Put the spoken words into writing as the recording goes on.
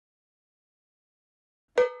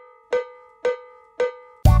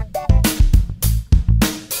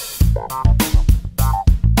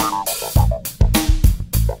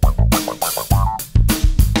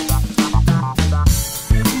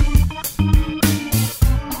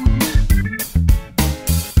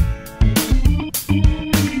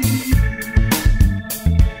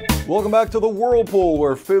Welcome back to the Whirlpool,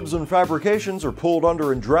 where fibs and fabrications are pulled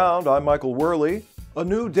under and drowned. I'm Michael Worley. A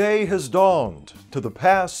new day has dawned. To the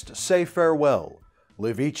past, say farewell.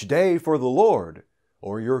 Live each day for the Lord,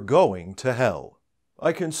 or you're going to hell.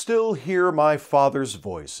 I can still hear my father's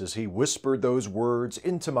voice as he whispered those words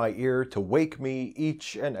into my ear to wake me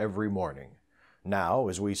each and every morning. Now,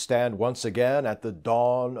 as we stand once again at the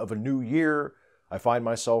dawn of a new year, I find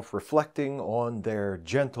myself reflecting on their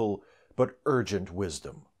gentle but urgent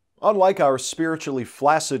wisdom. Unlike our spiritually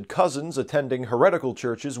flaccid cousins attending heretical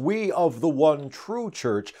churches, we of the one true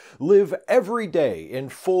church live every day in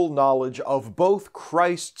full knowledge of both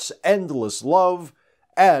Christ's endless love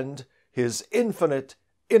and his infinite,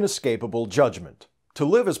 inescapable judgment. To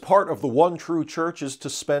live as part of the one true church is to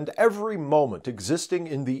spend every moment existing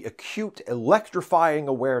in the acute, electrifying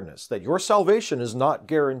awareness that your salvation is not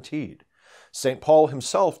guaranteed. St. Paul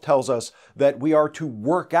himself tells us that we are to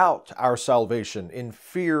work out our salvation in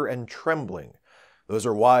fear and trembling. Those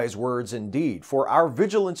are wise words indeed, for our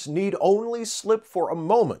vigilance need only slip for a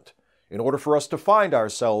moment in order for us to find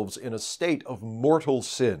ourselves in a state of mortal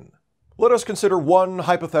sin. Let us consider one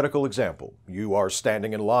hypothetical example. You are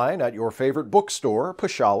standing in line at your favorite bookstore,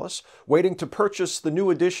 Paschalis, waiting to purchase the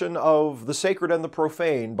new edition of The Sacred and the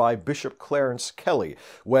Profane by Bishop Clarence Kelly,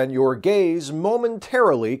 when your gaze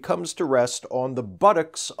momentarily comes to rest on the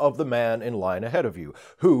buttocks of the man in line ahead of you,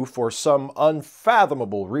 who, for some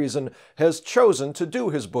unfathomable reason, has chosen to do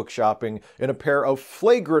his book shopping in a pair of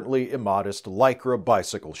flagrantly immodest Lycra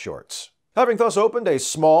bicycle shorts. Having thus opened a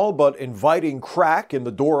small but inviting crack in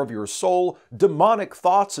the door of your soul, demonic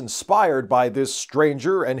thoughts inspired by this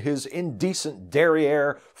stranger and his indecent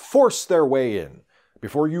derriere force their way in.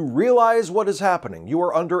 Before you realize what is happening, you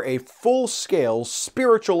are under a full-scale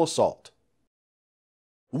spiritual assault.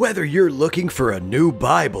 Whether you're looking for a new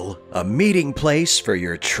Bible, a meeting place for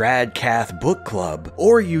your Tradcath book club,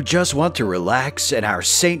 or you just want to relax in our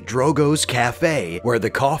St. Drogo's Cafe, where the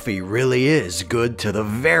coffee really is good to the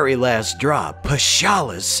very last drop,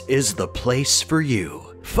 Paschalis is the place for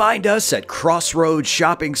you. Find us at Crossroads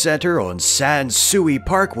Shopping Center on San Sui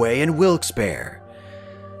Parkway in Wilkes-Barre.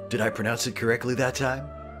 Did I pronounce it correctly that time?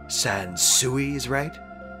 San Sui is right?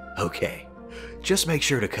 Okay. Just make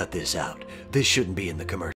sure to cut this out. This shouldn't be in the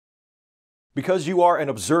commercial. Because you are an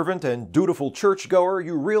observant and dutiful churchgoer,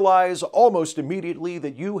 you realize almost immediately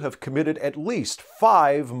that you have committed at least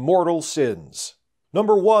 5 mortal sins.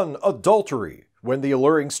 Number 1, adultery. When the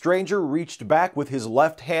alluring stranger reached back with his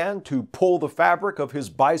left hand to pull the fabric of his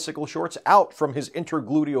bicycle shorts out from his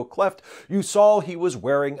intergluteal cleft, you saw he was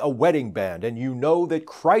wearing a wedding band, and you know that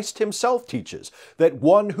Christ himself teaches that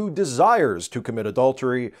one who desires to commit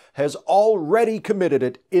adultery has already committed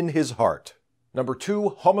it in his heart. Number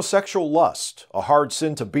 2, homosexual lust, a hard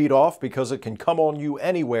sin to beat off because it can come on you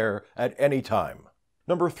anywhere at any time.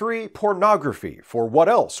 Number 3, pornography, for what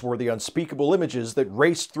else were the unspeakable images that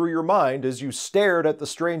raced through your mind as you stared at the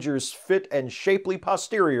stranger's fit and shapely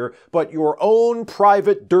posterior but your own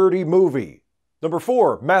private dirty movie? Number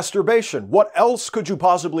 4, masturbation. What else could you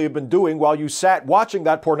possibly have been doing while you sat watching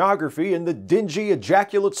that pornography in the dingy,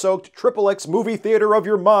 ejaculate-soaked XXX movie theater of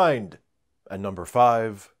your mind? And number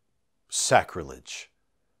 5, sacrilege.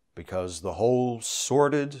 Because the whole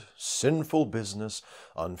sordid, sinful business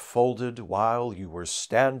unfolded while you were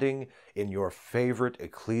standing in your favorite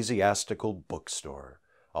ecclesiastical bookstore,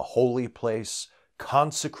 a holy place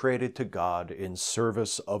consecrated to God in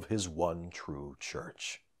service of his one true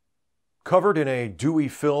church. Covered in a dewy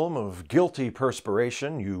film of guilty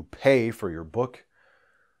perspiration, you pay for your book.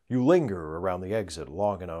 You linger around the exit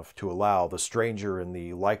long enough to allow the stranger in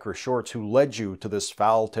the Lycra shorts who led you to this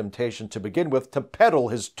foul temptation to begin with to peddle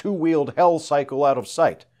his two-wheeled hell cycle out of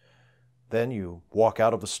sight. Then you walk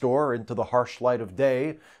out of the store into the harsh light of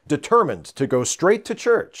day, determined to go straight to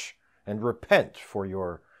church and repent for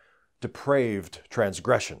your depraved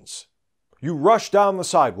transgressions. You rush down the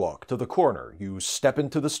sidewalk to the corner, you step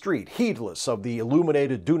into the street, heedless of the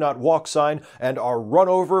illuminated "Do Not Walk" sign, and are run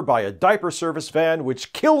over by a diaper service van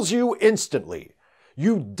which kills you instantly.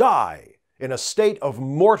 You die in a state of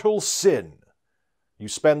mortal sin. You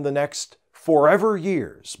spend the next forever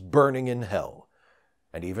years burning in hell,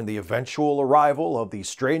 and even the eventual arrival of the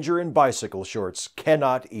stranger in bicycle shorts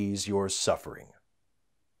cannot ease your suffering.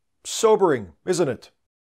 Sobering, isn't it?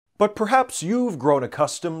 But perhaps you've grown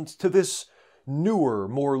accustomed to this newer,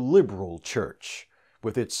 more liberal church,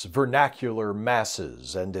 with its vernacular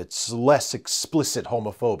masses and its less explicit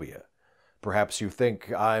homophobia. Perhaps you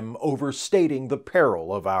think I'm overstating the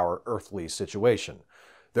peril of our earthly situation.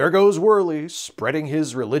 There goes Worley, spreading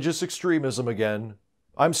his religious extremism again.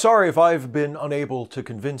 I'm sorry if I've been unable to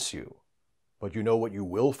convince you, but you know what you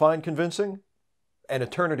will find convincing? an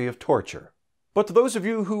eternity of torture. But to those of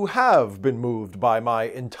you who have been moved by my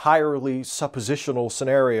entirely suppositional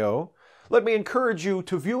scenario, let me encourage you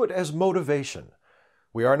to view it as motivation.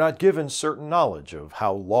 We are not given certain knowledge of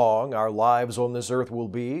how long our lives on this earth will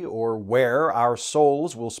be, or where our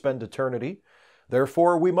souls will spend eternity.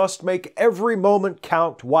 Therefore, we must make every moment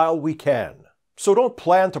count while we can. So don't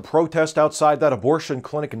plan to protest outside that abortion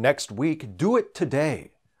clinic next week. Do it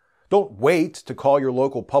today. Don't wait to call your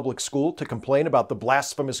local public school to complain about the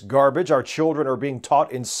blasphemous garbage our children are being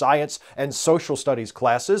taught in science and social studies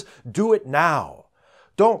classes. Do it now.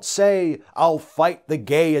 Don't say, "I'll fight the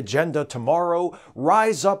gay agenda tomorrow."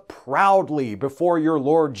 Rise up proudly before your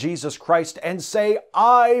Lord Jesus Christ and say,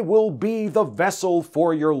 "I will be the vessel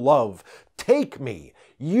for your love. Take me,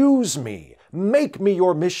 use me, make me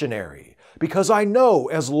your missionary, because I know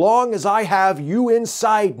as long as I have you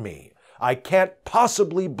inside me, I can't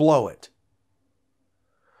possibly blow it."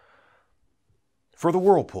 For the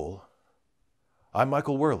Whirlpool, I'm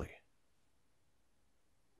Michael Worley.